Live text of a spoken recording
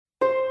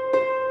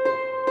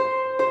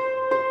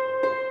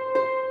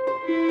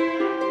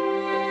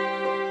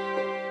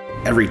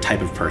every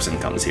type of person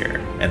comes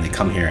here, and they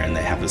come here and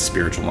they have this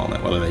spiritual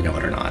moment, whether they know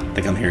it or not.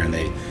 They come here and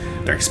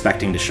they're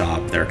expecting to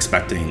shop. They're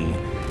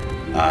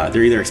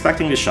either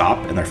expecting to shop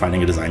and they're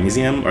finding a design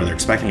museum, or they're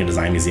expecting a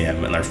design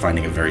museum and they're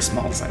finding a very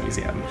small design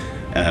museum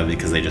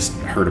because they just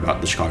heard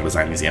about the Chicago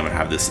Design Museum and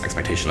have this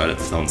expectation that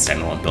it's its own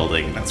standalone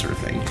building and that sort of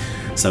thing.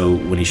 So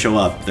when you show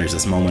up, there's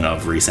this moment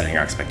of resetting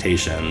your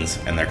expectations,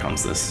 and there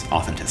comes this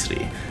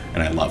authenticity,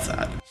 and I love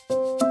that.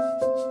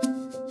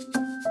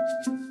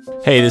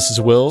 Hey, this is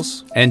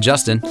Wills. And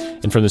Justin.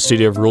 And from the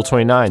studio of Rule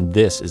 29,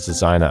 this is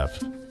Design Up.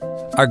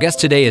 Our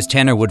guest today is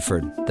Tanner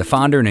Woodford, the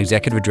founder and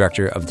executive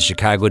director of the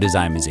Chicago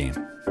Design Museum.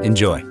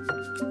 Enjoy.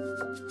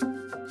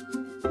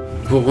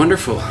 Well,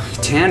 wonderful.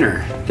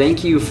 Tanner,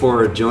 thank you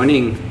for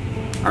joining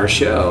our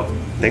show.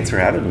 Thanks for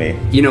having me.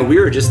 You know, we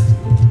were just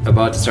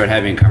about to start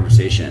having a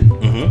conversation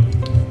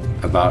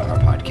about our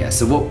podcast.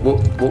 So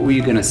what were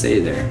you going to say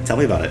there? Tell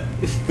me about it.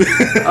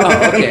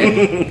 Oh,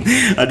 okay.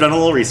 I've done a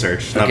little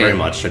research, not Okay. very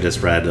much. I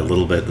just read a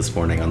little bit this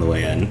morning on the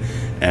way in,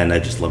 and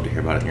I'd just love to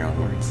hear about it in your own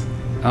words.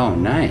 Oh,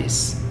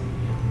 nice.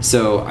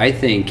 So I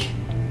think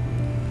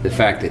the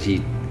fact that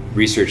he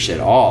researched it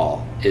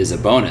all is a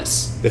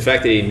bonus. The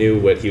fact that he knew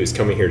what he was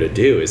coming here to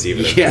do is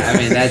even Yeah, I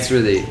mean, that's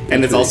really...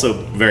 And it's also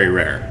very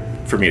rare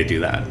for me to do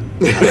that.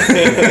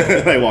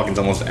 I walk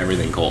into almost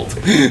everything cold.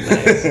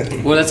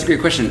 Well, that's a great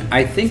question.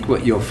 I think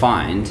what you'll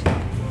find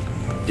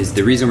is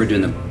the reason we're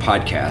doing the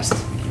podcast,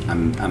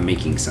 I'm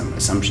making some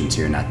assumptions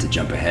here, not to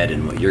jump ahead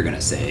in what you're going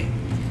to say,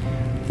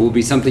 will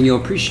be something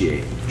you'll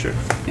appreciate. Sure.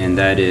 And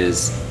that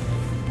is,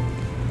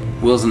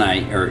 Wills and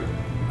I are,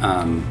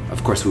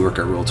 of course, we work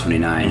at Rule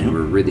 29, and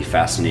we're really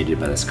fascinated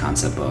by this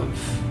concept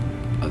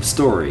of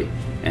story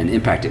and the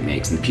impact it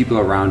makes and the people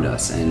around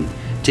us, and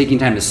taking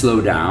time to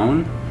slow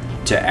down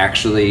to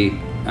actually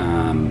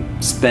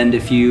spend a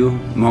few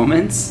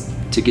moments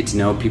to get to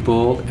know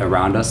people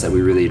around us that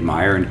we really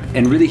admire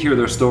and really hear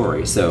their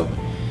story. So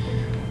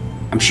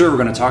I'm sure we're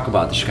going to talk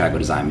about the Chicago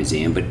Design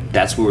Museum, but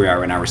that's where we are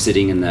right now. We're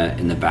sitting in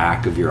the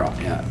back of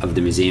of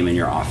the museum in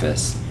your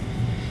office,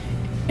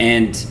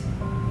 and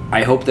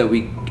I hope that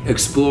we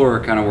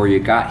explore kind of where you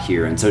got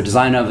here. And so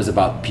Design Of is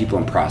about people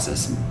and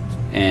process,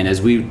 and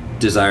as we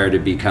desire to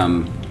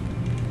become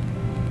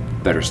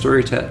better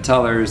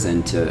storytellers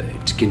and to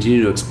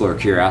continue to explore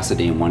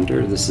curiosity and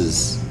wonder, this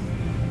is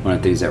one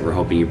of the things that we're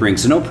hoping you bring.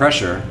 So no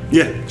pressure.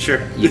 Yeah,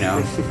 sure. You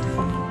know.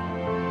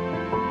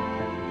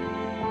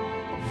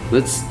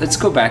 Let's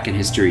go back in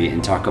history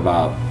and talk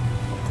about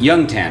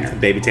young Tanner.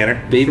 Baby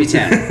Tanner? Baby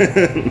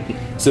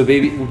Tanner. So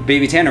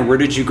baby Tanner, where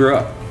did you grow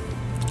up?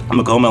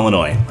 Macomb,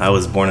 Illinois. I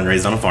was born and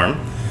raised on a farm.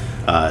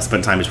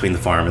 Spent time between the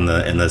farm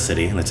and the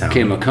city and the town.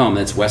 Okay, Macomb,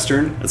 that's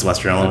Western? It's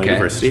Western Illinois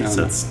University,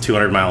 so it's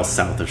 200 miles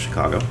south of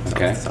Chicago,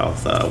 Okay.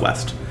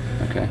 southwest.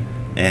 Okay.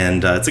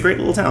 And it's a great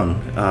little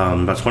town.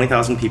 About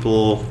 20,000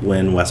 people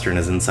when Western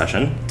is in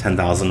session,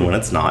 10,000 when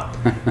it's not.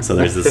 So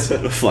there's this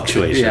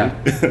fluctuation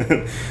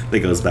that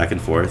goes back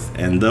and forth.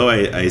 And though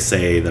I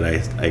say that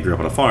I grew up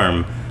on a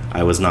farm,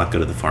 I was not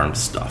good at the farm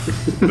stuff.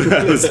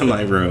 I was in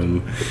my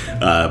room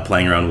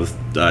playing around with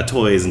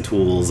toys and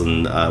tools,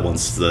 and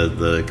once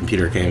the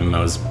computer came, I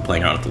was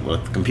playing around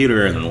with the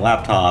computer and then the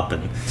laptop.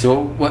 And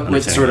so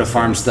what sort of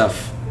farm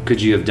stuff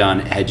could you have done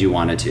had you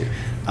wanted to?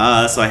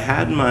 So I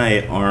had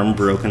my arm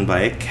broken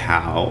by a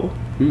cow.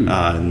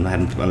 And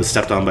I was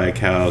stepped on by a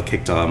cow,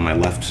 kicked on my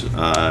left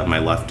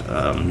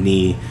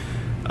knee.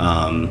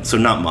 So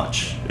not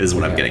much is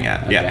what I'm getting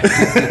at. Okay.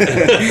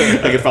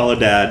 Yeah. I could follow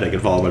Dad. I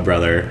could follow my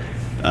brother.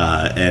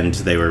 And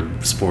they were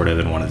supportive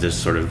and wanted to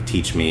sort of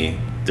teach me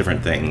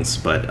different things,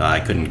 but I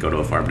couldn't go to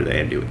a farm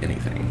today and do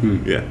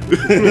anything. Yeah.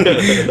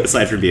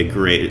 Aside from being a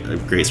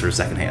great sort of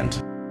second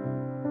hand.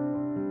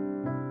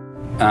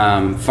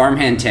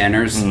 Farmhand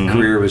Tanner's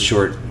career was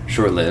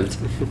short-lived,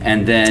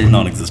 and then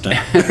non-existent.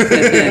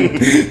 And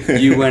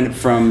then you went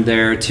from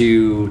there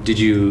to, did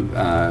you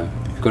go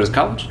to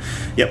college?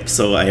 Yep.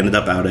 So I ended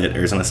up out at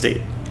Arizona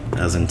State.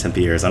 I was in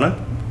Tempe, Arizona.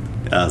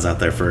 I was out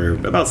there for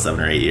about 7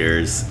 or 8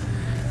 years,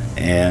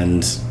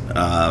 and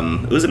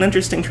it was an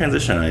interesting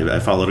transition. I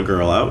followed a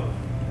girl out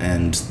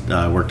and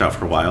worked out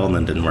for a while, and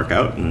then didn't work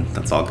out, and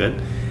that's all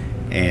good.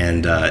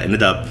 And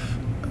ended up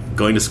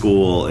going to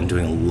school and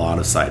doing a lot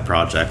of side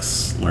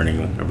projects,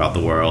 learning about the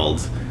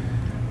world.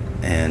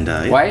 And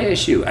why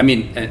ASU? I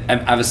mean,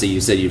 obviously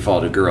you said you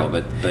followed a girl,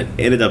 but it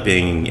ended up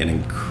being an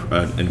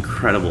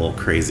incredible,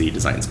 crazy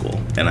design school,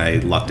 and I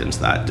lucked into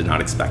that. Did not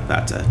expect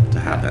that to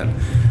happen.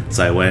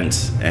 So I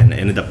went and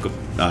ended up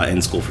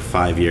in school for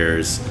 5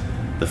 years.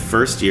 The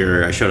first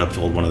year, I showed up,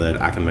 told one of the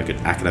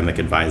academic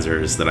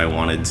advisors that I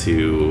wanted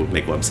to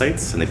make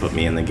websites, and they put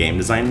me in the game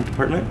design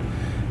department,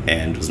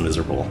 and was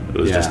miserable. It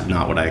was just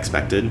not what I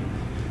expected.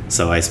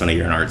 So I spent a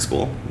year in art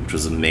school, which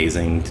was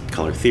amazing. Did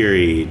color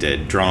theory,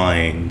 did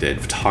drawing, did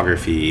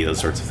photography, those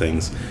sorts of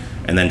things.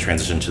 And then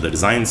transitioned to the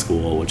design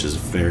school, which is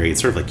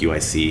it's sort of like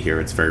UIC here.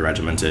 It's very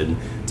regimented.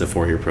 It's a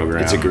 4-year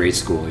program. It's a great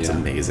school, It's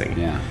amazing.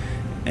 Yeah.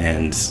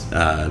 And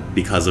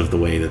because of the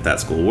way that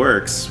school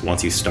works,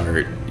 once you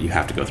start, you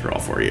have to go through all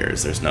 4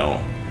 years.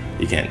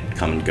 You can't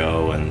come and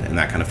go and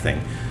that kind of thing.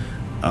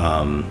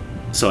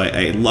 So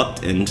I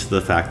lucked into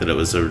the fact that it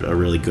was a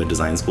really good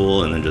design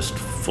school, and then just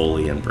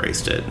fully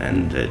embraced it,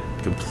 and it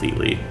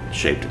completely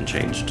shaped and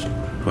changed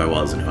who I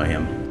was and who I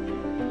am.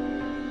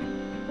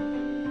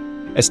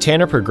 As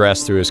Tanner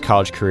progressed through his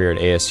college career at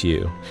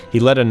ASU, he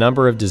led a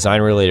number of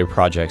design-related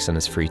projects in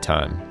his free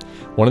time.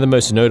 One of the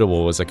most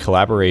notable was a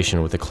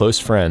collaboration with a close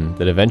friend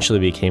that eventually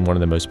became one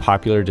of the most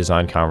popular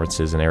design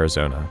conferences in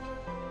Arizona.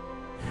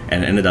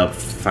 And ended up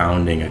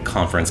founding a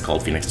conference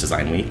called Phoenix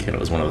Design Week, and it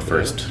was one of the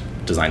first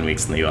design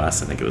weeks in the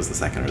U.S. I think it was the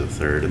second or the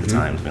third at the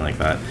time, something like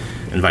that.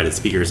 Invited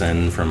speakers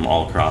in from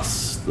all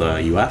across the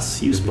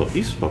U.S. You've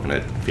spoken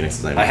at Phoenix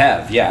Design Week. I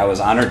have, yeah. I was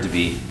honored to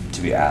be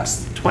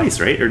asked. Twice,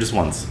 right? Or just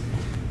once?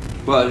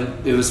 Well,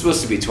 it was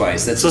supposed to be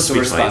twice. That's a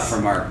sore spot for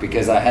Mark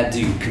because I had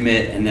to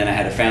commit, and then I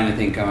had a family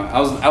thing come up.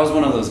 I was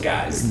one of those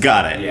guys.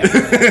 Got it. Yeah,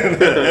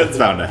 it's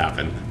bound to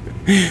happen.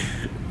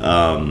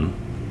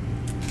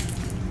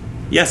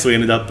 So we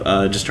ended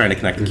up just trying to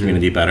connect the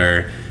community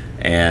better,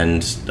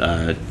 and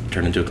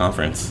turned into a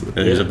conference.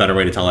 There's a better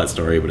way to tell that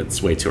story, but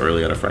it's way too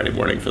early on a Friday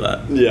morning for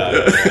that.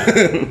 Yeah.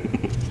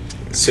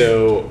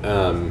 So,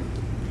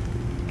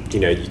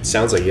 it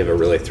sounds like you have a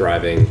really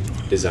thriving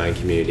design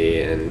community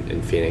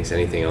in Phoenix.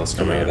 Anything else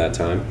coming out of that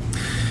time?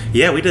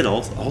 Yeah, we did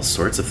all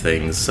sorts of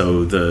things.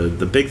 So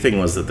the big thing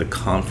was that the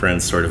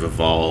conference sort of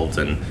evolved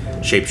and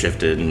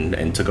shapeshifted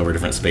and took over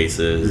different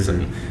spaces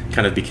and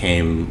kind of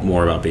became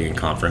more about being a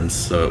conference.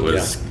 So it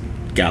was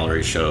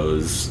gallery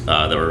shows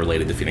that were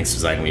related to Phoenix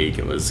Design Week.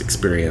 It was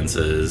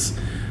experiences.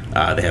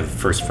 They have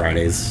First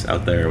Fridays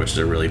out there, which is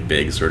a really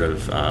big sort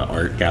of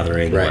art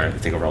gathering where they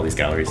take over all these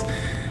galleries.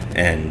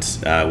 And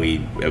we,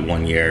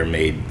 one year,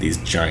 made these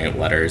giant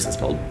letters that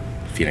spelled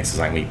Phoenix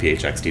Design Week,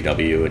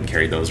 PHXDW, and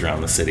carried those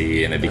around the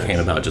city. And it became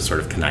about just sort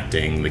of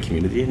connecting the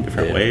community in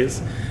different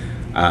ways.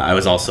 I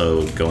was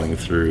also going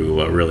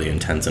through a really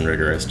intense and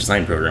rigorous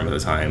design program at the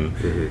time,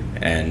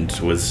 and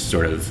was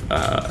sort of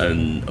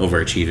an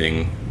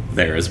overachieving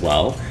there as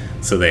well.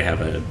 So they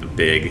have a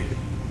big,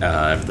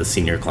 the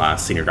senior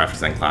graphic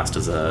design class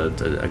does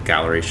a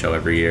gallery show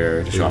every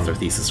year to show off their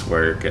thesis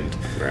work, and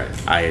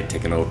I had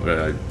taken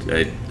over,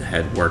 I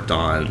had worked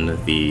on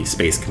the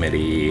space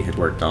committee, had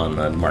worked on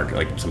the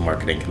some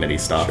marketing committee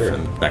stuff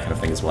and that kind of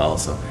thing as well.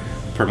 So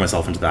poured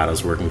myself into that. I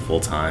was working full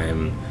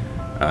time.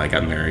 I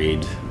got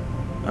married.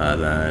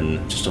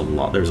 Then just there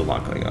was a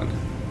lot going on.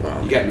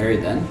 Wow. You got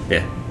married then?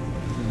 Yeah.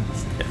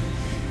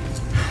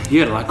 You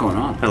had a lot going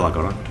on. Had a lot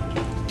going on.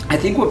 I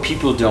think what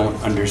people don't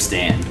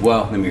understand,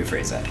 well, let me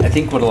rephrase that. I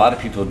think what a lot of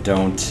people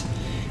don't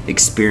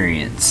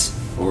experience,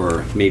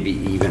 or maybe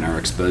even are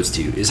exposed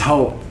to, is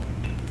how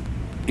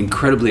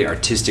incredibly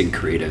artistic and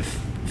creative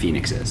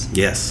Phoenix is.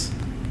 Yes.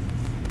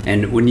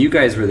 And when you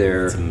guys were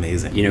there, it's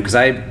amazing. Because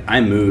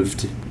I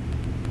moved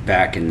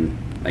back in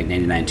like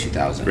 99,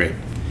 2000. Great.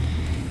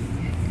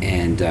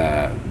 And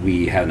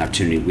we had an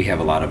opportunity. We have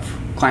a lot of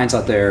clients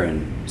out there,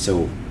 and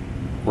so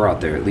we're out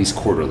there at least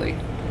quarterly.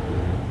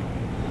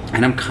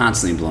 And I'm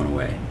constantly blown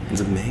away.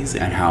 It's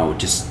amazing. And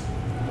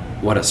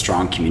what a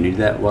strong community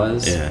that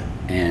was. Yeah.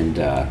 And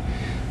a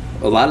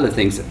lot of the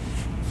things,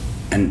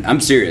 and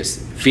I'm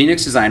serious,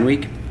 Phoenix Design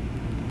Week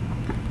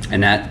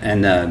and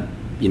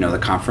the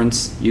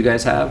conference you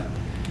guys have,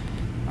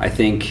 I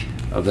think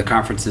of the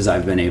conferences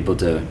I've been able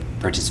to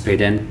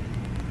participate in,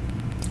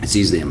 it's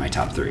easily in my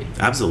top 3.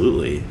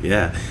 Absolutely,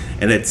 yeah.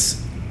 And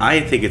I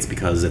think it's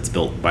because it's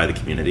built by the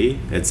community.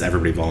 It's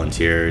everybody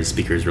volunteers.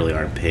 Speakers really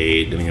aren't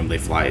paid. I mean, they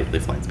fly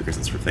speakers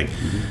and sort of thing.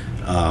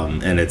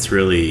 And it's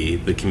really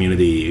the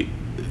community.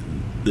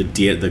 The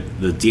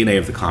DNA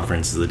of the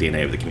conference is the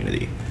DNA of the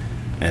community.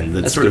 And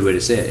that's a good way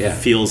to say it. Yeah,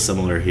 feels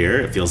similar here.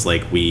 It feels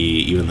like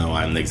even though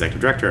I'm the executive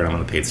director and I'm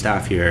on the paid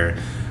staff here,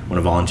 when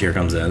a volunteer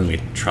comes in,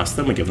 we trust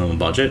them, we give them a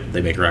budget,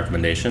 they make a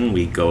recommendation,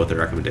 we go with the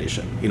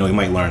recommendation. We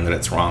might learn that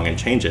it's wrong and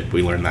change it, but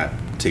we learn that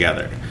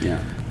together.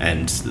 Yeah.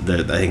 And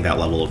I think that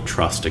level of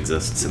trust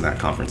exists in that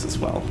conference as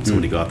well. So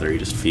when you go out there, you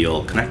just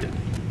feel connected.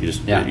 You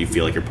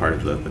feel like you're part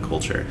of the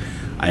culture.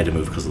 I had to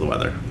move because of the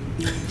weather.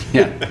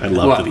 Yeah. I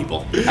love the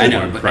people. I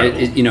know, but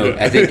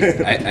I think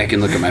I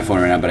can look at my phone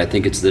right now, but I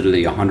think it's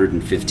literally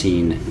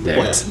 115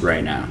 there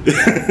right now.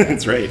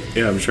 That's right.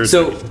 Yeah, I'm sure.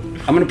 So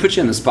I'm going to put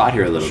you on the spot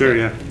here a little bit. Sure,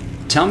 yeah.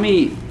 Tell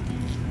me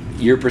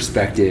your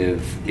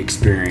perspective,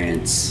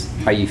 experience,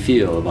 how you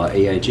feel about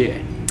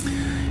AIGA.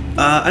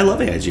 I love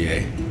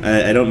AIGA.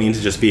 I don't mean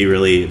to just be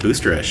really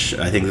boosterish.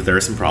 I think that there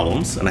are some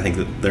problems, and I think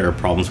that there are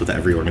problems with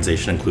every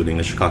organization, including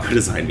the Chicago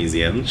Design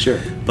Museum. Sure.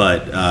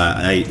 But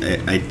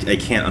I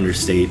can't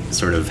understate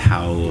sort of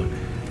how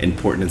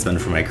important it's been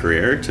for my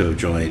career to have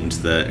joined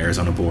the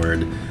Arizona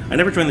board. I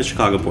never joined the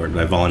Chicago board,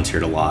 but I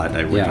volunteered a lot.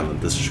 I worked on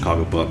this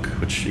Chicago book,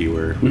 which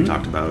we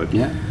talked about.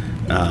 Yeah.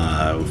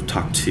 We've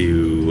talked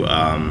to,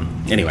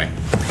 anyway.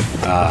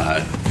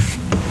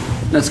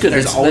 That's good.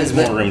 There's always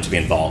more room to be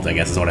involved, I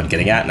guess, is what I'm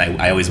getting at.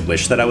 And I always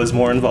wish that I was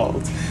more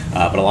involved.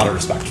 But a lot of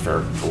respect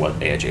for what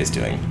AIGA is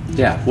doing.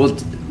 Yeah. Well,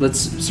 let's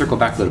circle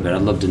back a little bit.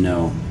 I'd love to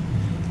know,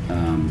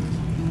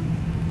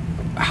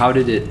 how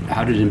did it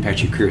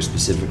impact your career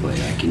specifically?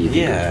 Can you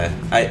think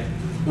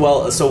of?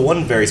 Well, so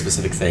one very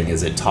specific thing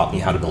is it taught me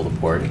how to build a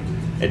board.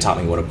 It taught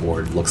me what a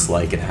board looks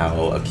like and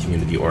how a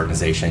community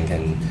organization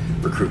can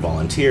recruit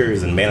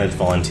volunteers and manage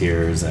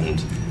volunteers and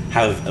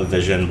have a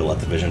vision, but let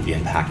the vision be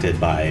impacted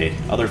by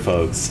other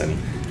folks and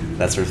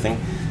that sort of thing.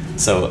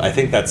 So I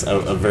think that's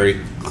a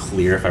very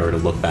clear, if I were to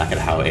look back at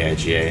how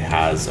AIGA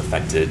has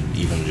affected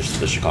even just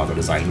the Chicago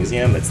Design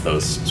Museum, it's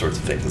those sorts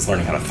of things. It's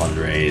learning how to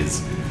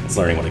fundraise, it's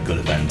learning what a good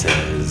event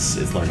is,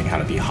 it's learning how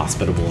to be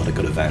hospitable at a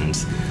good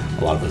event,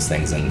 a lot of those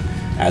things. And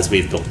as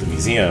we've built the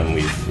museum,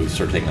 we've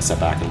sort of taken a step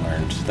back and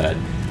learned that,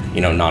 you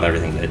know, not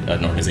everything that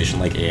an organization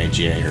like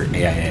AIGA or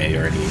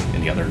AIA or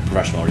any other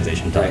professional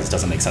organization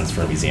doesn't make sense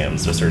for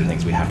museums. There's certain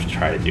things we have to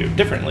try to do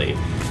differently.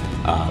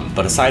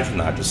 But aside from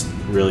that, just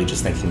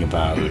thinking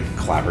about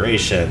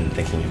collaboration,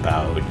 thinking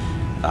about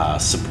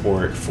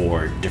support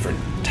for different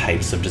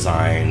types of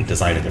design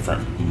at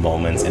different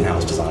moments,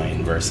 in-house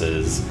design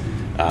versus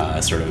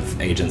sort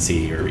of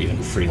agency or even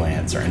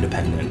freelance or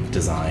independent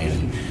design,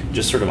 and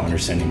just sort of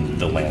understanding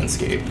the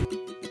landscape.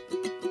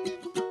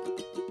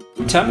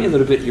 Tell me a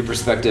little bit your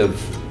perspective,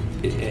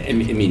 I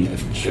mean,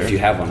 if you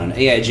have one, on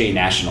AIGA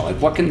National. Like,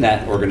 what can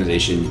that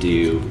organization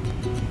do,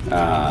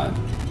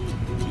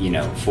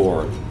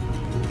 for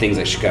things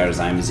like Chicago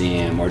Design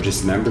Museum or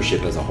just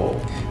membership as a whole?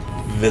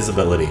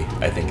 Visibility,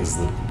 I think, is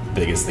the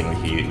biggest thing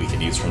we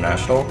could use from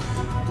National.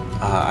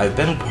 I've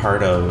been a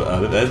part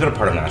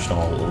of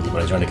National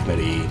when I joined a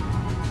committee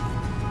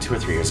 2 or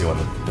 3 years ago when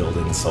the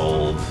building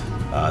sold.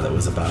 That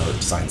was about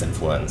design's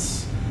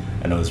influence,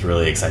 and it was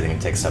really exciting to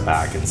take a step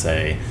back and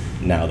say,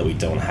 now that we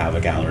don't have a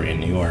gallery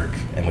in New York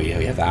and we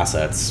have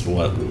assets,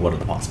 what are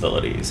the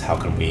possibilities? How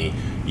can we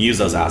use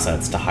those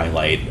assets to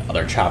highlight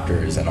other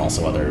chapters and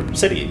also other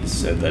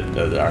cities that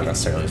aren't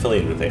necessarily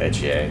affiliated with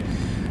AIGA?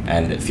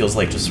 And it feels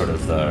like just sort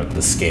of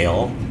the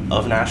scale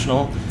of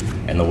National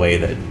and the way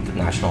that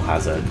National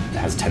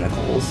has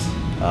tentacles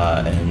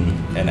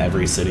in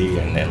every city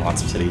and in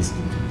lots of cities.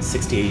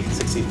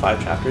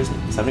 65 chapters,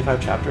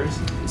 75 chapters?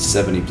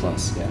 70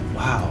 plus, yeah.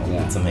 Wow,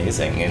 yeah. That's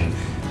amazing. And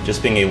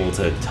just being able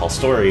to tell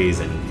stories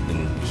and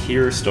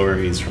hear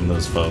stories from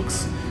those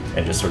folks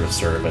and just sort of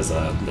serve as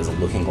a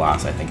looking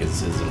glass, I think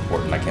is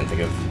important. I can't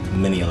think of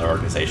many other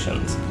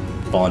organizations,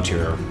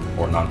 volunteer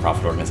or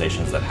nonprofit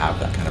organizations, that have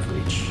that kind of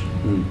reach.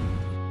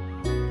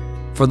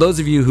 For those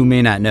of you who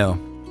may not know,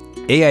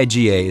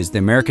 AIGA is the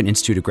American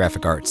Institute of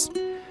Graphic Arts,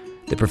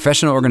 the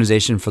professional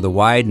organization for the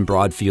wide and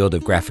broad field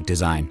of graphic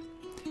design.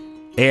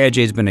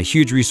 AIGA has been a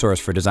huge resource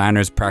for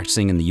designers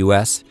practicing in the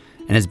U.S.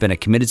 and has been a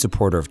committed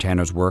supporter of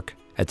Tanner's work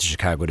at the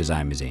Chicago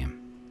Design Museum.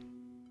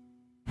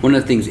 One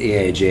of the things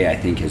AIGA, I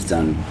think, has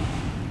done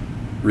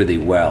really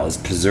well is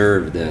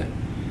preserve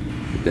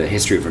the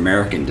history of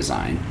American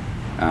design,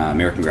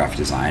 American graphic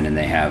design, and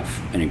they have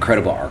an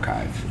incredible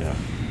archive. Yeah.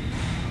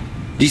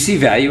 Do you see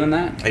value in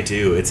that? I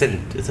do. It's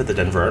at the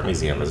Denver Art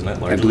Museum, isn't it?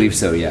 Largely? I believe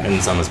so, yeah.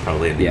 And some is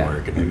probably in New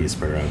York and maybe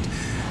spread around.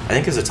 I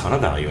think there's a ton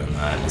of value in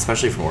that,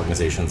 especially for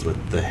organizations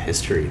with the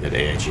history that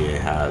AIGA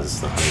has,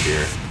 the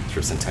 100-year sort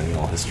of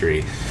centennial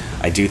history.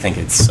 I do think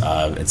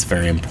it's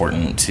very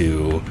important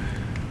to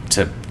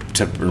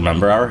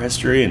remember our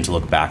history and to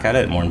look back at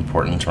it. More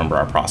important to remember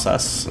our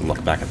process and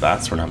look back at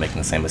that, so we're not making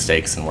the same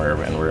mistakes and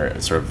we're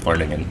sort of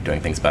learning and doing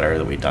things better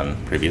that we've done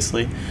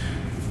previously.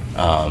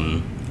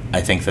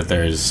 I think that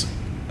there's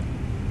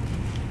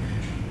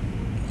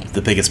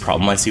the biggest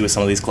problem I see with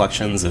some of these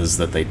collections is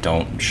that they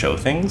don't show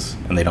things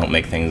and they don't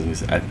make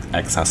things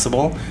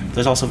accessible. But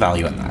there's also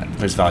value in that.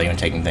 There's value in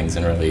taking things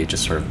and really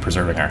just sort of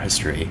preserving our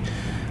history.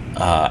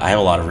 I have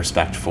a lot of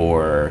respect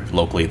for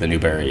locally the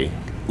Newberry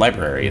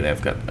Library. They've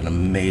got an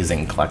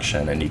amazing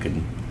collection, and you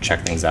can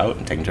check things out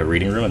and take them to a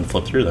reading room and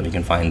flip through them. You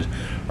can find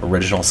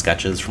original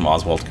sketches from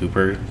Oswald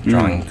Cooper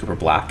drawing Cooper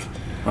Black.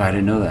 Oh, I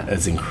didn't know that.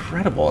 It's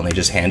incredible, and they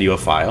just hand you a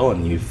file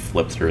and you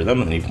flip through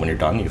them, and then when you're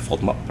done, you fold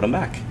them up, put them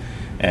back.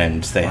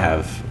 And they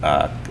have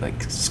like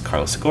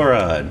Carlos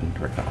Segura and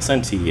Rick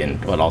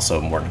Valcenti, but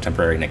also more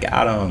contemporary Nick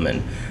Adam,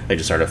 and they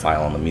just started a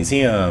file in the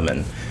museum,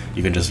 and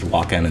you can just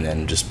walk in and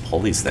then just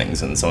pull these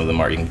things, and some of them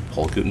you can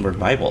pull Gutenberg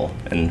Bible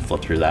and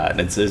flip through that.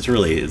 And it's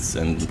really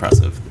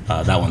impressive.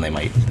 That one they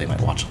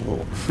might watch a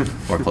little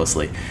more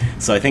closely.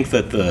 So I think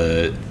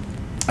that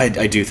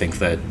I do think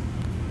that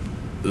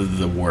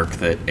the work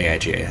that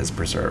AIGA has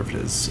preserved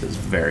is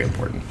very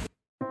important.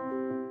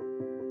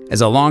 As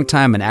a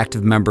longtime and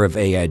active member of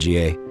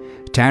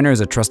AIGA, Tanner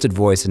is a trusted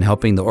voice in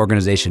helping the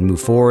organization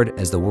move forward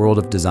as the world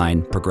of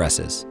design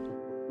progresses.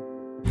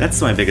 That's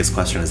my biggest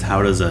question, is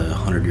how does a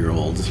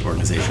 100-year-old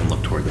organization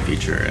look toward the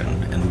future,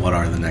 and what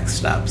are the next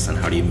steps, and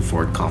how do you move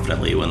forward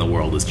confidently when the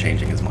world is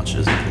changing as much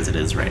as it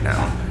is right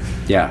now?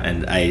 Yeah.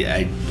 And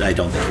I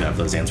don't think you have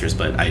those answers,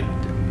 but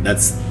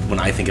that's when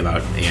I think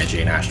about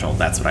AIGA National,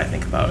 that's what I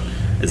think about,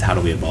 is how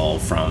do we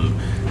evolve from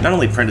not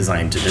only print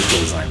design to digital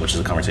design, which is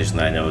a conversation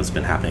that I know has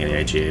been happening at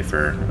AIGA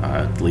for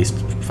at least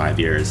 5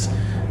 years,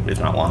 if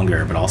not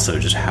longer, but also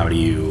just how do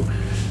you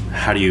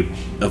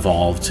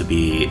evolve to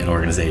be an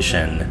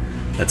organization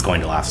that's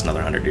going to last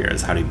another 100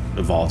 years? How do you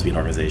evolve to be an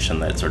organization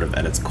that sort of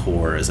at its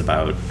core is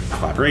about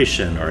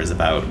collaboration or is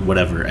about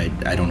whatever,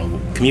 I don't know,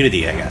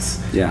 community, I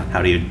guess. Yeah.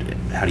 How do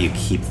you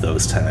keep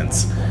those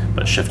tenets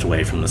but shift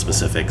away from the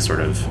specific sort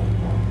of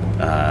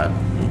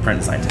print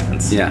design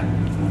tenets? Yeah.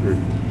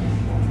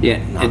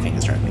 Yeah. Knocking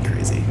is driving me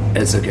crazy.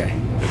 It's okay.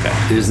 Okay.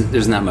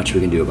 There's not much we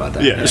can do about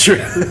that. Yeah, sure.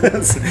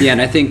 Yeah,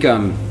 and I think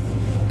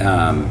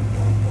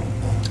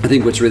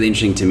what's really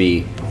interesting to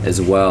me as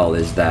well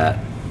is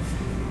that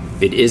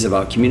it is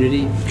about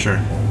community. Sure.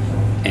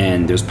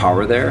 And there's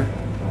power there,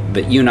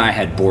 but you and I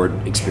had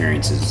board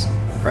experiences,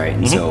 right?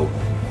 And so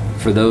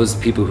for those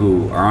people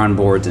who are on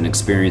boards and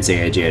experience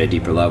AIGA at a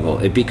deeper level,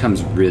 it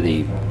becomes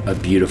really a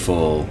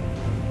beautiful,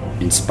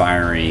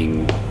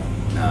 inspiring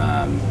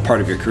part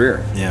of your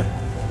career. Yeah.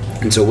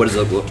 And so what does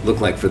it look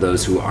like for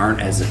those who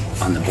aren't as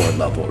on the board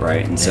level,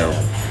 right? And so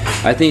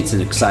I think it's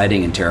an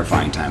exciting and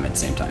terrifying time at the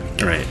same time.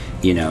 Right.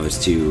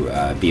 Is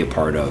to be a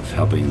part of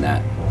helping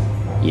that,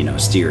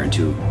 steer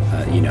into,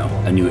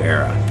 a new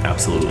era.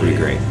 Absolutely. Pretty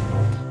great.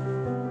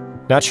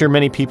 Not sure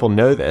many people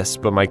know this,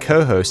 but my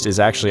co-host is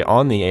actually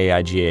on the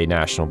AIGA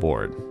National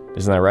Board.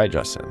 Isn't that right,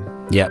 Justin?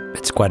 Yep,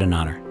 it's quite an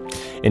honor.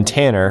 And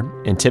Tanner,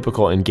 in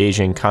typical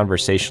engaging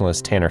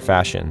conversationalist Tanner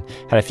fashion,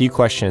 had a few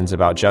questions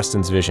about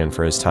Justin's vision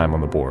for his time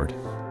on the board.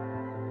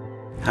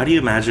 How do you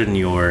imagine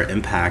your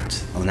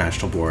impact on the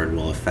national board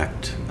will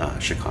affect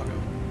Chicago?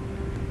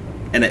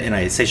 And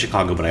I say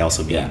Chicago, but I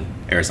also mean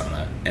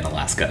Arizona and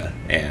Alaska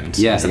and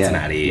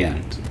Cincinnati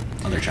and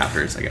other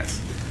chapters, I guess.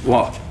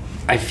 Well,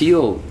 I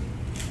feel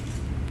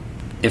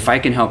if I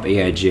can help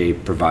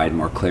AIGA provide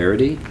more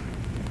clarity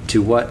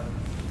to what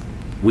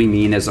we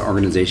mean as an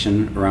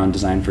organization around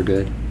design for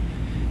good,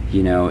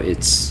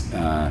 it's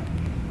I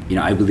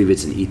believe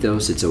it's an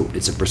ethos. It's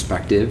a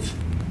perspective.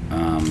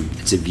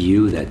 It's a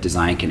view that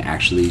design can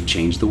actually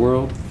change the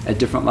world at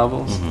different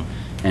levels,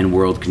 and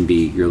world can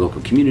be your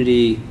local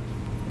community,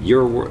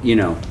 your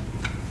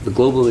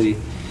globally.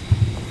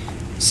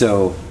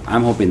 So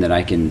I'm hoping that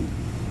I can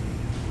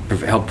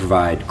help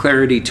provide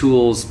clarity,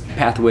 tools,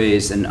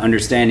 pathways, and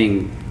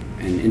understanding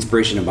and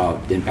inspiration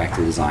about the impact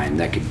of design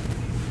that could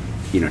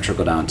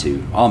trickle down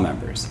to all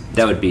members.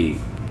 That would be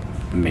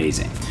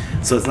amazing.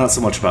 So it's not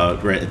so much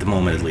about, right at the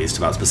moment at least,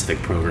 about specific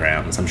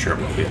programs. I'm sure it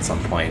will be at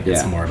some point.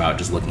 It's more about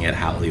just looking at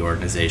how the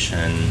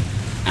organization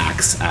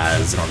acts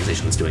as an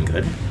organization that's doing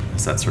good.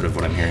 Is that sort of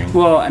what I'm hearing?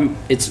 Well,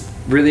 it's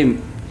really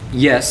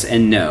yes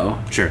and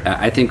no. Sure.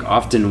 I think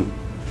often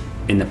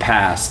in the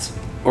past,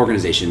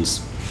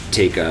 organizations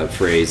take a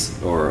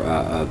phrase or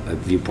a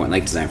viewpoint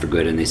like Design for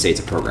Good and they say it's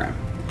a program.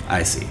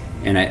 I see.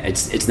 And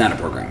it's not a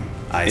program.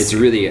 It's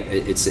really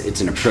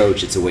it's an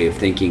approach. It's a way of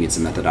thinking. It's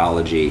a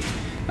methodology.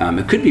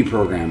 It could be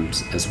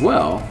programs as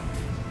well,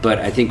 but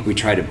I think we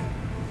try to,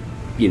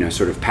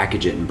 sort of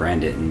package it and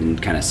brand it and then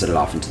kind of set it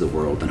off into the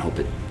world and hope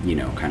it,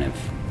 kind of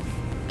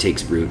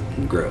takes root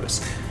and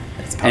grows.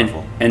 It's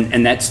powerful.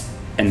 And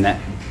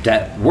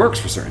that works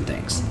for certain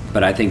things,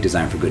 but I think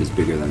Design for Good is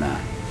bigger than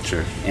that.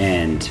 Sure.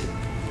 And,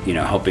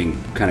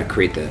 helping kind of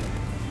create the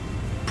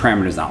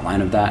parameters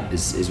outline of that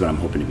is what I'm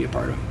hoping to be a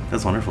part of.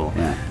 That's wonderful.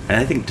 Yeah. And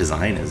I think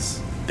design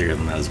is bigger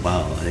than that as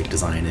well. I think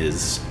design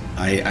is,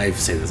 I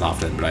say this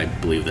often, but I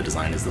believe that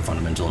design is the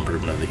fundamental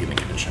improvement of the human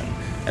condition.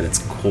 At its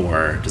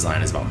core,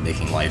 design is about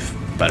making life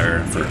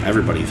better for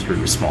everybody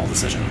through small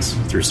decisions,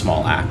 through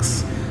small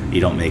acts. You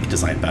don't make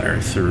design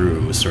better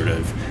through sort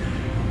of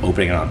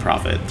opening a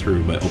nonprofit,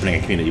 through opening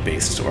a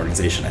community-based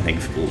organization. I think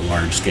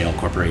large-scale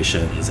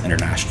corporations,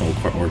 international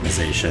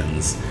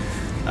organizations,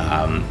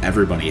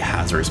 everybody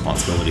has a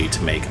responsibility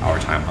to make our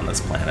time on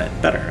this planet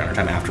better, and our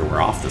time after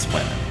we're off this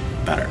planet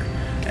better.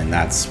 And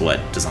that's what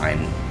design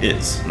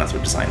is, and that's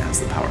what design has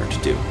the power to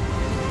do.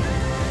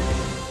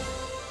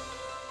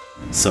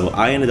 So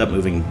I ended up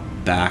moving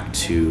back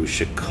to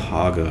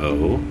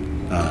Chicago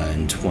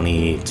in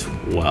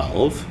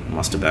 2012,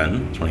 must have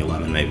been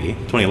 2011 maybe,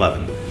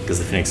 2011, because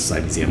the Phoenix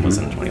Design Museum was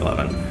in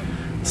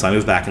 2011. So I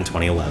moved back in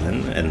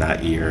 2011, and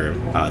that year,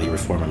 the year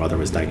before, my mother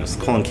was diagnosed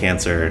with colon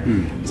cancer,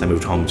 so I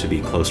moved home to be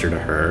closer to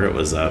her. It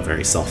was a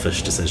very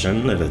selfish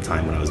decision at a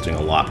time when I was doing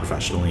a lot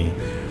professionally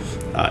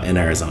in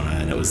Arizona,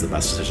 and it was the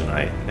best decision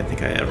I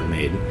think I ever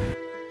made.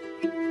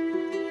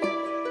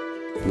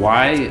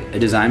 Why a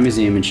design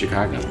museum in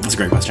Chicago? That's a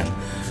great question.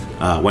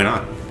 Why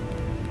not?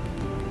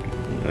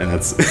 And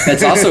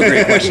that's also a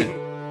great question.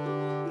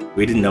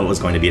 We didn't know it was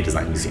going to be a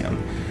design museum.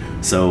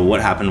 So what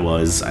happened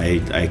was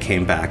I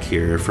came back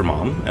here for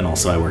Mom, and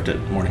also I worked at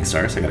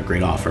Morningstar, so I got a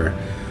great offer.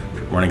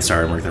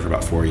 Morningstar, and worked there for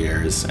about 4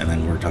 years, and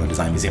then worked on the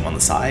design museum on the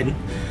side.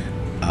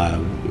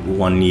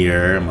 1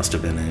 year, must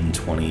have been in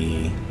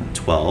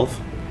 2012,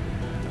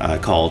 I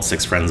called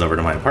 6 friends over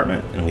to my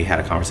apartment, and we had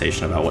a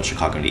conversation about what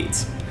Chicago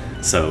needs.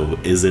 So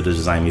is it a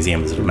design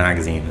museum? Is it a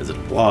magazine? Is it a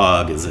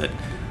blog? Is it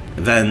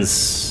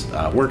events,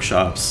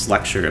 workshops,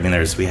 lecture? I mean,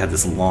 we had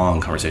this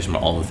long conversation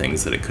about all the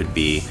things that it could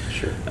be.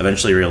 Sure.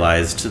 Eventually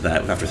realized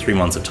that after 3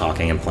 months of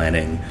talking and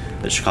planning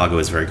that Chicago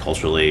is very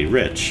culturally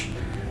rich,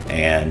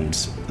 and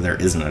there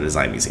isn't a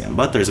design museum,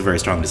 but there's a very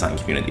strong design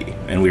community.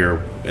 And we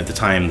were, at the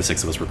time, the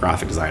 6 of us were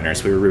graphic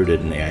designers. We were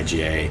rooted in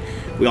AIGA.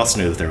 We also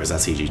knew that there was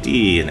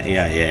SEGD and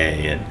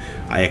AIA and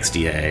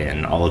IXDA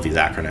and all of these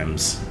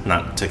acronyms,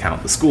 not to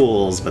count the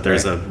schools, but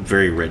there's a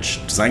very rich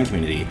design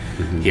community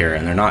here,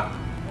 and they're not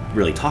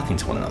really talking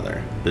to one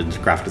another. The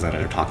graphic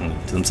designers are talking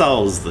to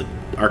themselves, the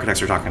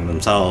architects are talking to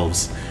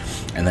themselves,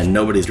 and then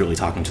nobody's really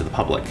talking to the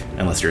public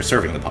unless you're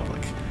serving the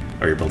public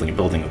or you're building a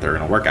building that they're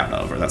going to work out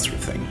of or that sort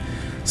of thing.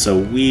 So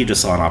we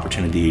just saw an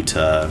opportunity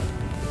to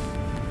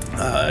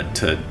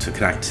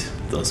connect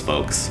those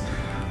folks.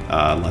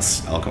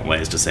 Less eloquent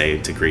ways to say,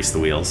 to grease the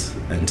wheels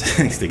and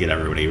to get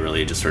everybody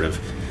really just sort of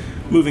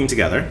moving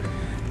together.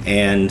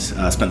 And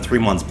spent 3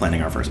 months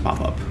planning our first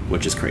pop-up,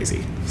 which is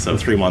crazy. So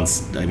 3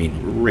 months,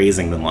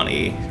 raising the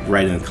money,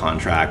 writing the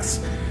contracts,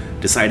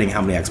 deciding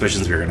how many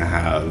exhibitions we were going to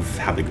have,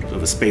 how big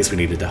of a space we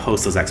needed to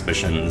host those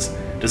exhibitions,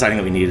 deciding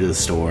that we needed a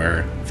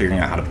store, figuring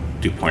out how to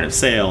do point of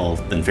sale,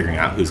 then figuring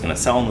out who's going to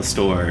sell in the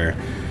store,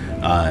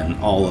 and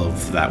all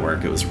of that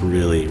work. It was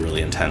really,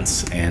 really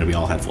intense, and we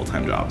all had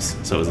full-time jobs.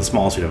 So it was the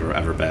smallest we'd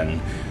ever been.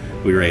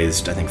 We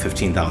raised, I think,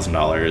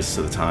 $15,000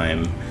 at the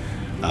time,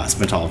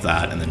 spent all of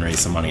that, and then raised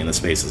some money in the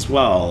space as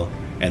well,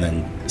 and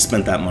then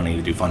spent that money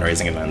to do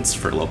fundraising events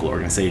for local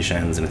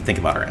organizations and to think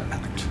about our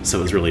impact. So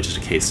it was really just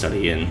a case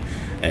study and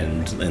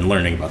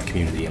learning about the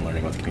community and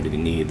learning what the community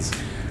needs.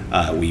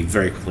 We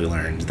very quickly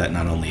learned that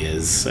not only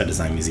is a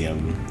design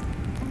museum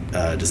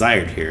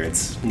desired here,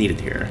 it's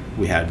needed here.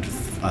 We had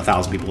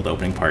 1,000 people at the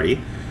opening party,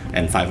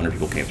 and 500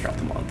 people came throughout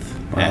the month.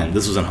 Wow. And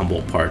this was in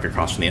Humboldt Park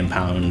across from the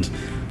impound,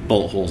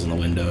 bullet holes in the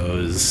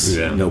windows,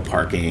 no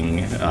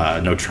parking,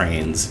 no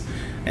trains,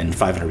 and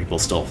 500 people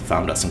still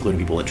found us, including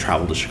people that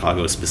traveled to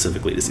Chicago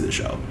specifically to see the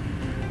show.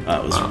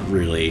 It was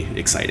really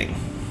exciting.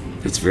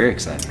 It's very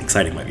exciting.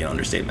 Exciting might be an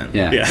understatement.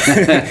 Yeah.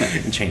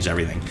 It changed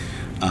everything.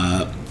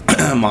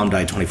 Mom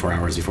died 24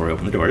 hours before we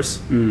opened the doors.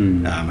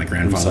 My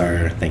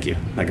grandfather, thank you.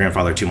 My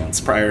grandfather 2 months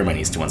prior, my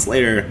niece 2 months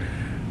later,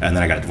 and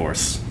then I got a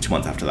divorce 2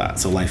 months after that.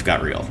 So life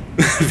got real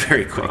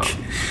very quick. Wow.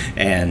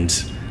 And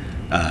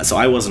so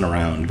I wasn't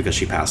around because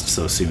she passed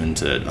so soon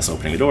to us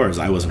opening the doors.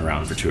 I wasn't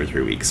around for 2 or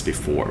 3 weeks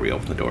before we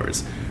opened the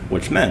doors,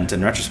 which meant,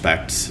 in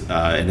retrospect,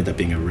 ended up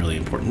being a really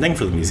important thing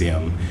for the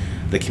museum.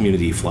 The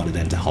community flooded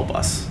in to help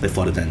us. They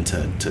flooded in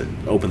to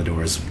open the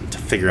doors, to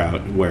figure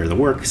out where the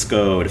works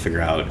go, to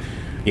figure out,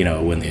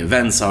 when the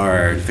events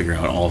are, to figure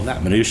out all of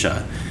that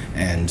minutia.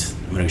 And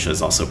minutia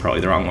is also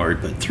probably the wrong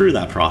word, but through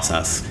that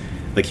process,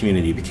 the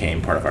community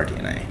became part of our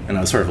DNA. And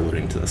I was sort of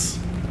alluding to this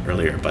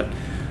earlier, but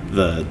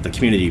the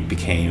community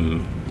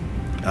became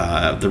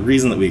the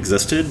reason that we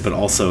existed, but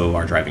also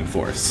our driving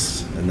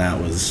force. And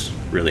that was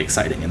really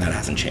exciting, and that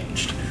hasn't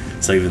changed.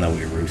 So even though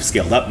we've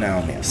scaled up now,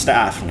 and we have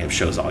staff, and we have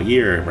shows all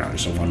year, we're not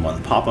just a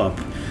 1-month pop-up,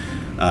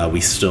 we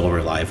still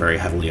rely very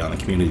heavily on the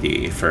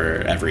community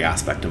for every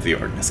aspect of the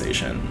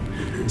organization.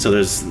 So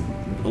there's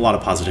a lot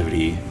of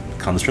positivity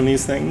comes from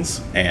these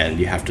things, and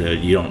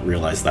you don't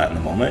realize that in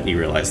the moment, you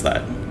realize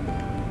that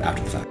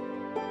after the fact.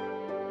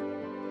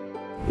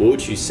 What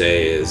would you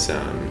say is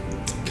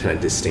kind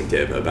of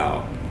distinctive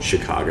about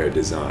Chicago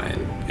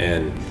design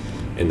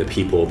and the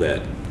people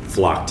that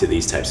flock to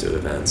these types of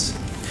events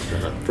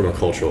from a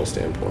cultural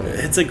standpoint?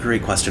 It's a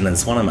great question, and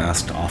it's one I'm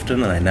asked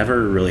often, and I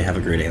never really have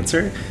a great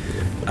answer.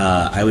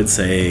 I would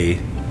say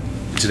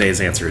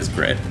today's answer is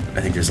grit.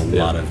 I think there's a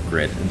lot of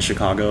grit in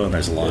Chicago, and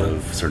there's a lot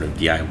of sort of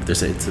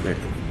DIY.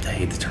 I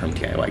hate the term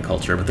DIY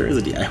culture, but there is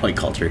a DIY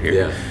culture here.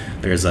 Yeah.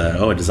 There's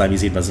a design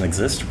museum doesn't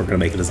exist, we're going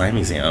to make a design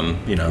museum,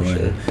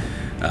 Sure.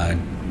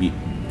 And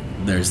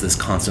there's this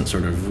constant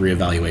sort of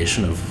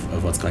reevaluation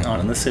of what's going on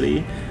in the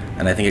city.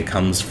 And I think it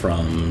comes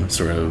from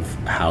sort of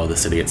how the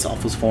city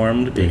itself was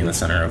formed, being in the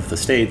center of the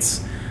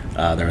states.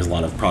 There was a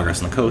lot of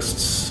progress on the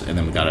coasts, and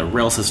then we got a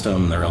rail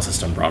system. The rail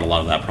system brought a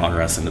lot of that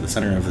progress into the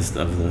center of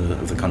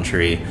the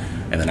country,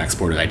 and then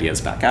exported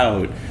ideas back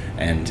out.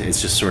 And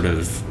it's just sort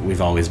of,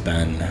 we've always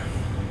been,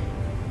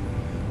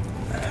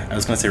 I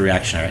was going to say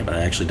reactionary, but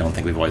I actually don't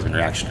think we've always been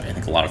reactionary. I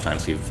think a lot of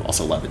times we've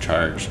also led the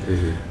charge,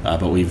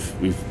 but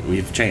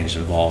we've changed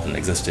and evolved and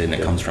existed, and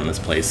it comes from this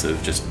place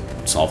of just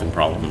solving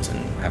problems and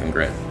having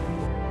grit.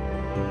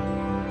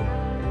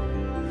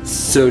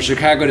 So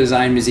Chicago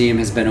Design Museum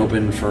has been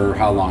open for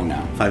how long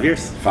now? 5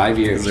 years. 5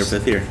 years. This is our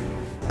 5th year.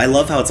 I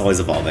love how it's always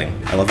evolving.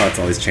 I love how it's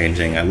always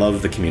changing. I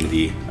love the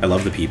community. I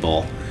love the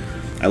people.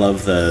 I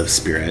love the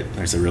spirit.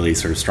 There's a really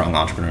sort of strong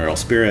entrepreneurial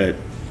spirit.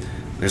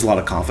 There's a lot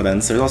of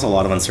confidence. There's also a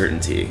lot of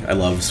uncertainty. I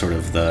love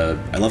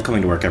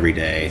coming to work every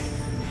day.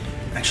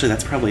 Actually,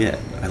 that's probably it.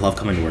 I love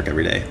coming to work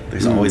every day.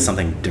 There's always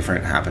something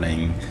different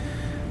happening.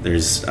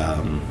 There's,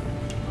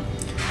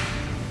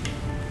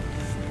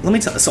 let me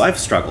tell you, so I've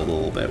struggled a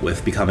little bit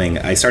with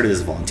I started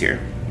as a volunteer.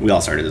 We all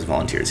started as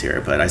volunteers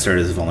here, but I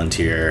started as a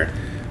volunteer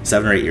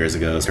 7 or 8 years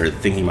ago, started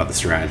thinking about the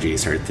strategy,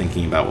 started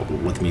thinking about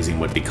what the museum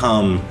would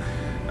become,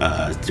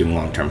 doing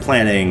long-term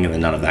planning, and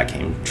then none of that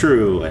came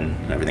true, and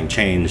everything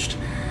changed.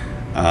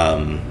 Now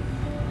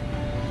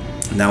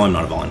I'm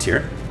not a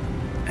volunteer,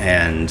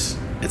 and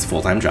it's a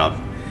full-time job,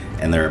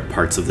 And there are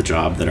parts of the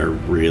job that are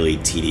really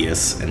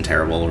tedious and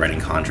terrible,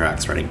 writing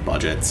contracts, writing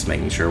budgets,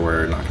 making sure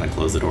we're not going to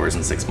close the doors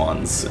in 6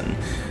 months, and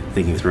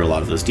thinking through a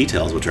lot of those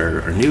details, which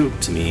are new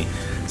to me.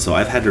 So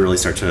I've had to really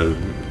start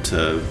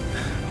to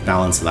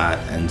balance that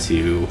and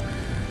to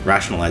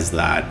rationalize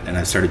that. And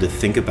I've started to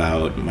think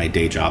about my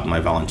day job, my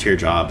volunteer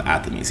job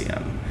at the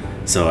museum.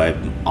 So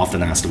I'm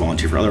often asked to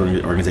volunteer for other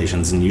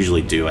organizations, and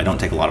usually do. I don't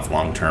take a lot of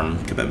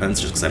long-term commitments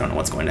just because I don't know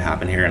what's going to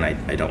happen here, and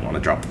I don't want to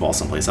drop the ball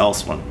someplace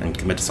else and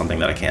commit to something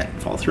that I can't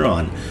follow through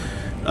on.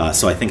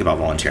 So I think about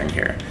volunteering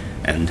here.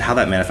 And how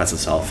that manifests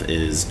itself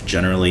is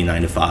generally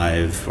 9 to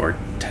 5 or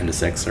 10 to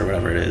 6 or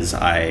whatever it is.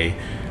 I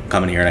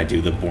come in here and I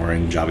do the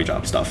boring jobby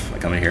job stuff. I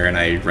come in here and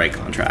I write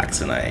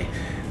contracts, and I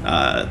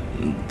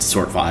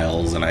sort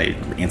files, and I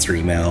answer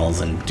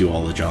emails and do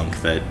all the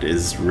junk that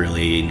is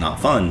really not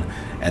fun.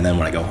 And then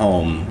when I go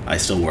home, I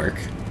still work,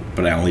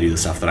 but I only do the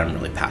stuff that I'm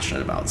really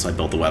passionate about. So I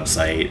build the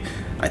website,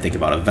 I think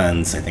about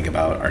events, I think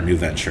about our new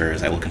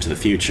ventures, I look into the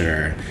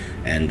future,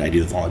 and I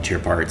do the volunteer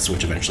parts,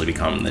 which eventually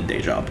become the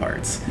day job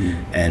parts.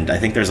 And I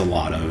think there's a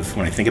lot of,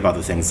 when I think about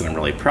the things that I'm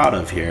really proud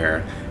of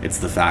here, it's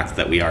the fact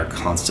that we are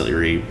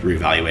constantly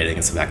reevaluating.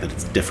 It's the fact that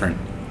it's different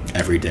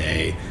every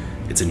day.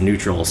 It's a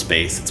neutral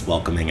space, it's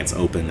welcoming, it's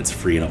open, it's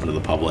free and open to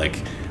the public.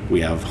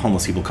 We have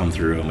homeless people come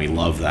through, and we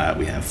love that.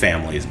 We have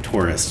families and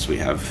tourists. We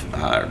have,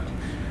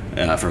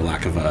 for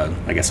lack of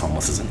I guess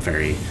homeless isn't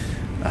very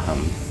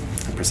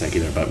prosaic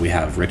either, but we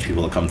have rich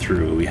people that come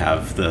through. We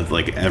have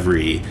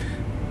every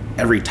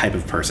type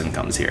of person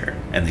comes here,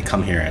 and they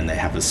come here and they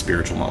have a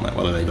spiritual moment,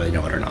 whether they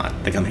know it or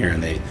not. They come here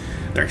and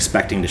they're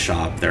expecting to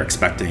shop. They're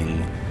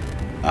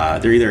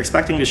either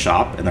expecting to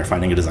shop and they're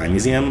finding a design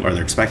museum, or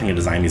they're expecting a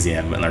design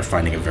museum and they're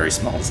finding a very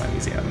small design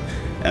museum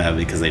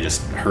because they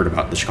just heard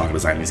about the Chicago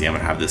Design Museum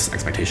and have this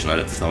expectation that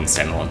it's its own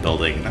standalone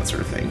building and that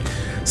sort of thing.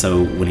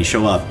 So when you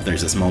show up,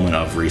 there's this moment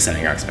of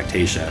resetting your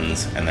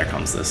expectations, and there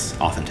comes this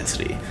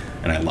authenticity,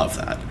 and I love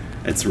that.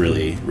 It's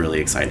really, really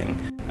exciting.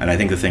 And I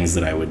think the things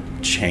that I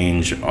would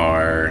change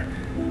are,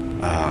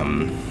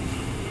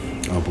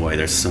 oh boy,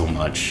 there's so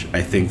much.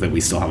 I think that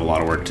we still have a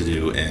lot of work to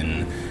do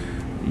in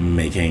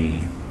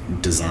making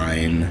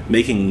design,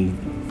 I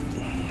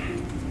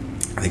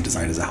think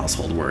design is a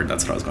household word,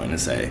 that's what I was going to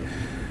say,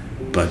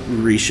 but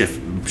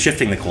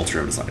shifting the culture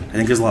of design. I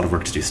think there's a lot of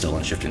work to do still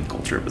in shifting the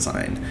culture of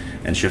design,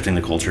 and shifting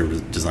the culture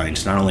of design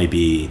to not only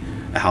be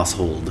a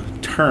household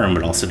term,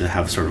 but also to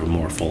have sort of a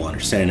more full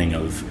understanding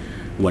of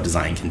what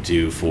design can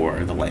do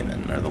for the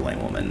layman or the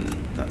laywoman,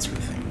 that sort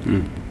of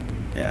thing.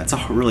 Yeah, it's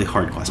a really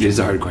hard question. It is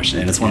a hard question.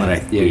 And it's one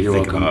that we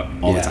think about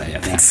all the time.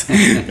 Yeah.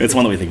 It's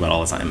one that we think about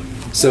all the time.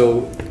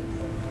 So,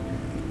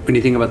 when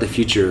you think about the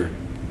future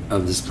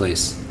of this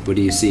place, what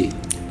do you see?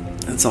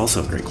 It's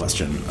also a great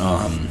question.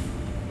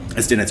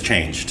 It's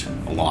changed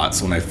a lot.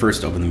 So when I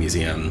first opened the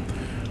museum,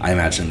 I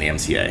imagined the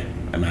MCA.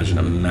 I imagined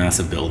a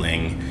massive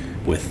building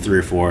with 3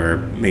 or 4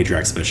 major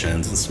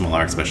exhibitions and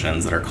smaller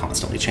exhibitions that are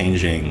constantly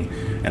changing,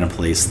 and a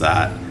place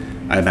that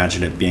I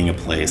imagined it being a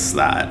place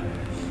that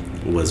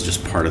was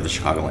just part of the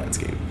Chicago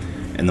landscape.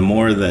 And the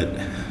more that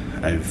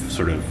I've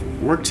sort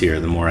of worked here,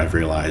 the more I've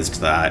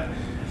realized that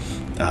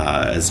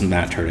as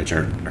Matt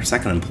Turtich, our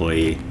second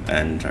employee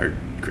and our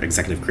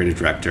executive creative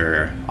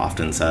director,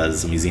 often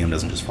says, a museum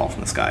doesn't just fall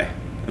from the sky.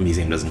 The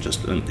MCA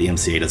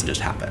doesn't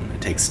just happen.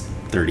 It takes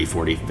 30,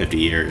 40, 50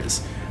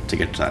 years to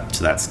get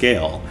to that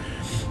scale.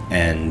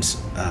 And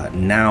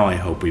now I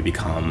hope we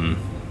become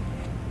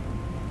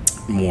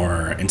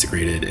more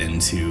integrated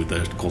into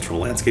the cultural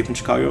landscape in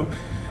Chicago.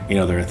 You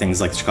know, there are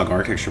things like the Chicago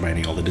Architecture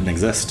Biennial that didn't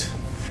exist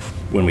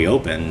when we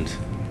opened,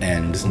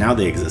 and now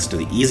they exist.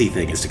 The easy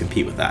thing is to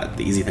compete with that.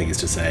 The easy thing is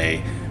to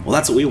say, well,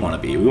 that's what we want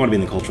to be. We want to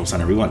be in the cultural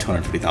center. We want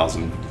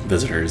 250,000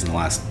 visitors in the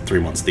last 3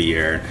 months of the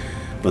year.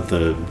 But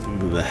the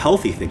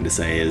healthy thing to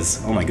say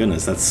is, oh my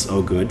goodness, that's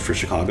so good for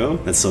Chicago.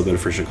 That's so good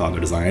for Chicago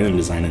design and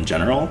design in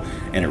general,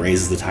 and it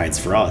raises the tides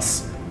for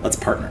us. Let's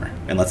partner,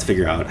 and let's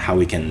figure out how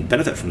we can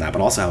benefit from that,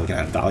 but also how we can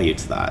add value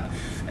to that.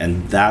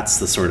 And that's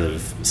the sort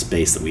of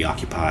space that we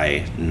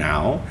occupy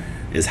now,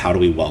 is how do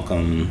we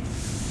welcome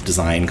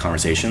design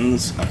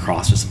conversations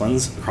across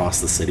disciplines, across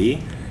the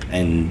city,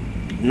 and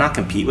not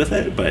compete with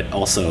it, but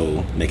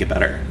also make it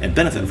better and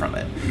benefit from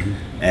it. Mm-hmm.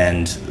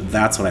 And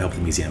that's what I hope the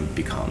museum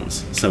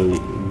becomes. So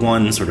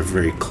one sort of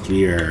very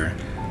clear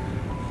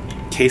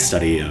case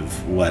study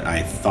of what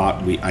I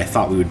thought we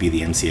would be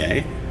the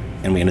MCA,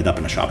 and we ended up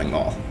in a shopping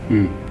mall.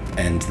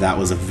 And that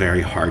was a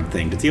very hard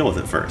thing to deal with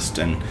at first.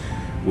 And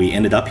we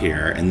ended up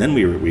here, and then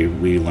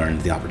we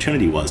learned the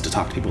opportunity was to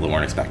talk to people that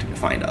weren't expecting to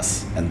find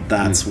us. And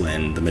that's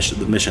when the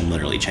mission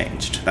literally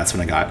changed. That's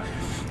when it got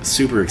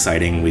super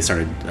exciting. We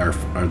started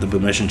the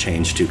mission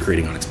changed to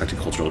creating unexpected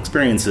cultural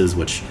experiences,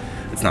 which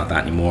it's not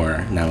that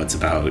anymore. Now it's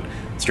about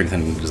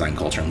strengthening design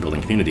culture and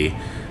building community.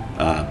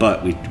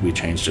 But we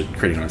changed to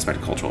creating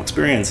unexpected cultural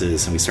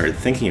experiences, and we started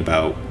thinking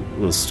about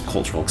those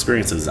cultural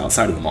experiences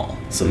outside of the mall.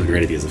 So the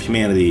Great Ideas of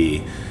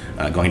Humanity,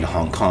 going to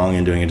Hong Kong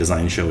and doing a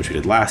design show, which we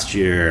did last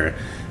year,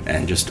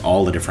 and just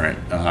all the different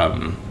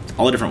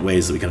all the different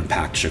ways that we can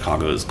impact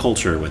Chicago's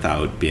culture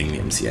without being the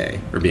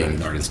MCA or being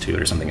the Art Institute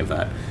or something of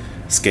that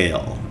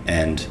scale.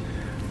 And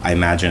I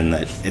imagine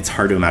that it's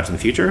hard to imagine the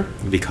future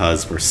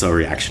because we're so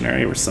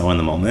reactionary, we're so in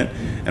the moment,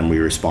 and we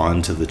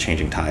respond to the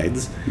changing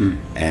tides.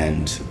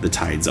 And the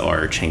tides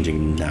are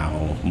changing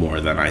now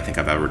more than I think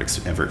I've ever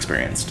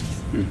experienced.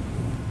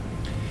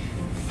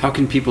 How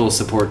can people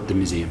support the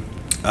museum?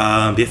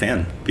 Be a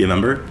fan, be a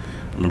member.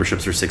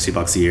 Memberships are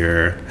 $60 a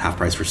year, half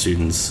price for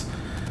students.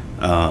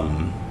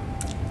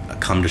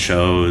 Come to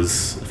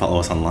shows,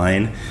 follow us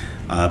online.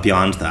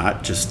 Beyond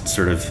that, just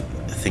sort of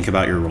think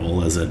about your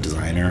role as a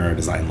designer or a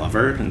design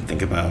lover, and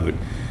think about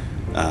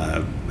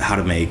how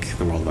to make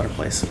the world a better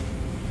place.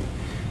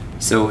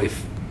 So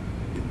if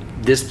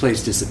this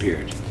place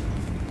disappeared,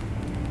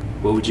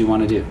 what would you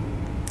want to do?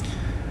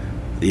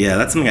 Yeah,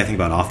 that's something I think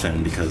about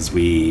often because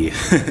the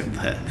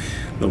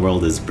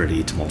world is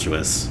pretty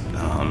tumultuous,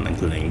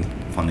 including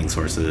funding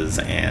sources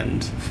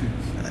and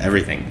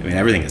everything. I mean,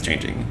 everything is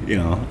changing.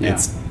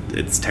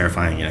 It's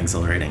terrifying and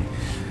exhilarating.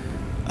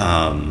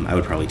 I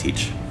would probably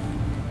teach.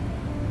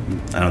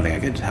 I don't think I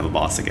could have a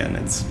boss again.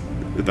 It's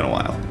been a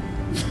while.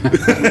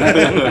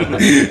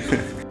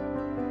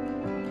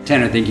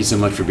 Tanner, thank you so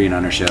much for being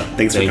on our show.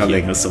 Thanks for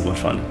coming. It was so much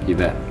fun. You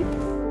bet.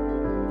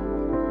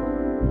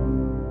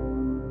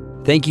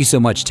 Thank you so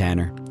much,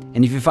 Tanner.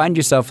 And if you find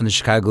yourself in the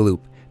Chicago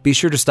Loop, be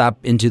sure to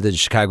stop into the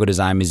Chicago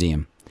Design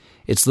Museum.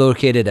 It's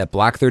located at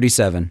Block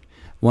 37,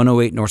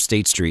 108 North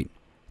State Street,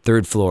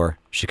 3rd floor,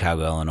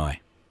 Chicago, Illinois.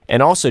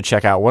 And also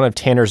check out one of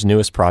Tanner's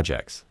newest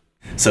projects.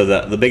 So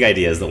the big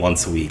idea is that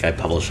once a week I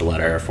publish a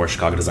letter for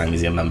Chicago Design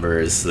Museum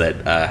members that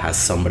has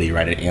somebody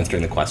write it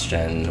answering the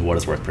question, what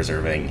is worth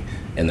preserving,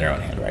 in their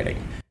own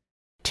handwriting.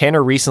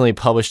 Tanner recently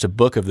published a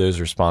book of those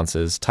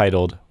responses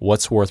titled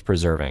What's Worth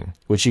Preserving,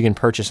 which you can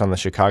purchase on the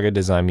Chicago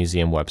Design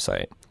Museum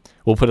website.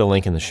 We'll put a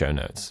link in the show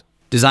notes.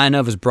 Design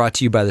Of is brought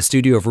to you by the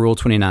studio of Rule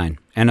 29,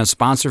 and a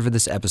sponsor for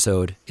this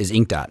episode is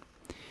Inkdot,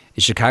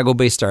 a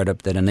Chicago-based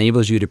startup that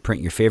enables you to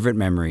print your favorite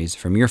memories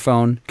from your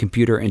phone,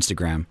 computer, or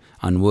Instagram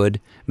on wood,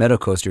 metal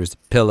coasters,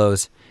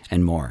 pillows,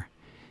 and more.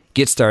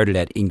 Get started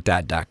at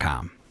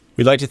inkdot.com.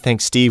 We'd like to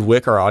thank Steve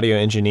Wick, our audio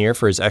engineer,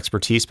 for his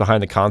expertise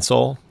behind the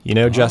console.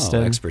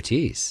 Justin.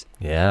 Expertise.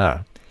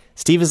 Yeah.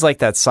 Steve is like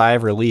that sigh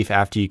of relief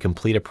after you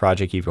complete a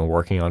project you've been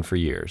working on for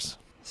years.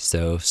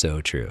 So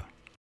true.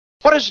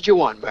 What is it you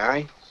want,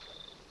 Barry?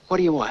 What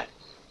do you want?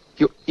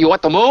 You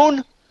want the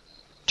moon?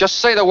 Just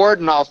say the word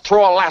and I'll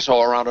throw a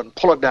lasso around it and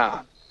pull it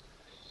down.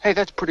 Hey,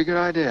 that's a pretty good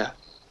idea.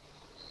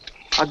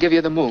 I'll give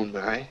you the moon,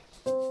 Barry.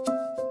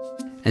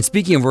 And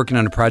speaking of working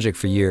on a project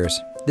for years,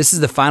 this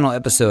is the final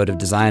episode of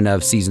Design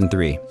Of Season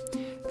 3.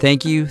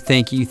 Thank you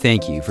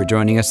for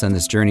joining us on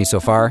this journey so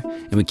far,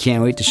 and we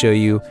can't wait to show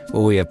you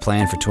what we have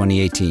planned for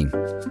 2018.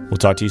 We'll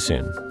talk to you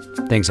soon.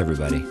 Thanks,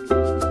 everybody.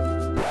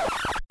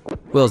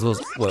 Wills,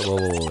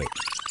 wait.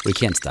 We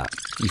can't stop.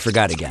 You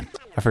forgot again.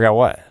 I forgot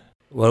what?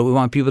 What do we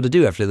want people to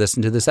do after they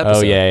listen to this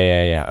episode? Oh,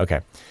 yeah. Okay.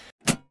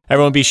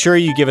 Everyone, be sure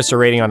you give us a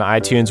rating on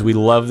iTunes. We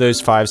love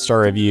those 5-star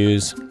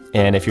reviews.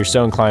 And if you're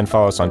so inclined,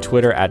 follow us on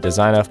Twitter at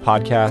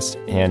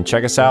DesignOfPodcast. And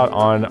check us out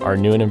on our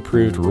new and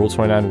improved Rule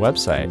 29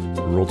 website,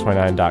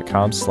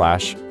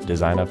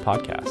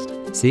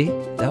 rule29.com/DesignOfPodcast. See?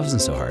 That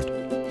wasn't so hard.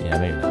 Yeah,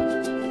 maybe not.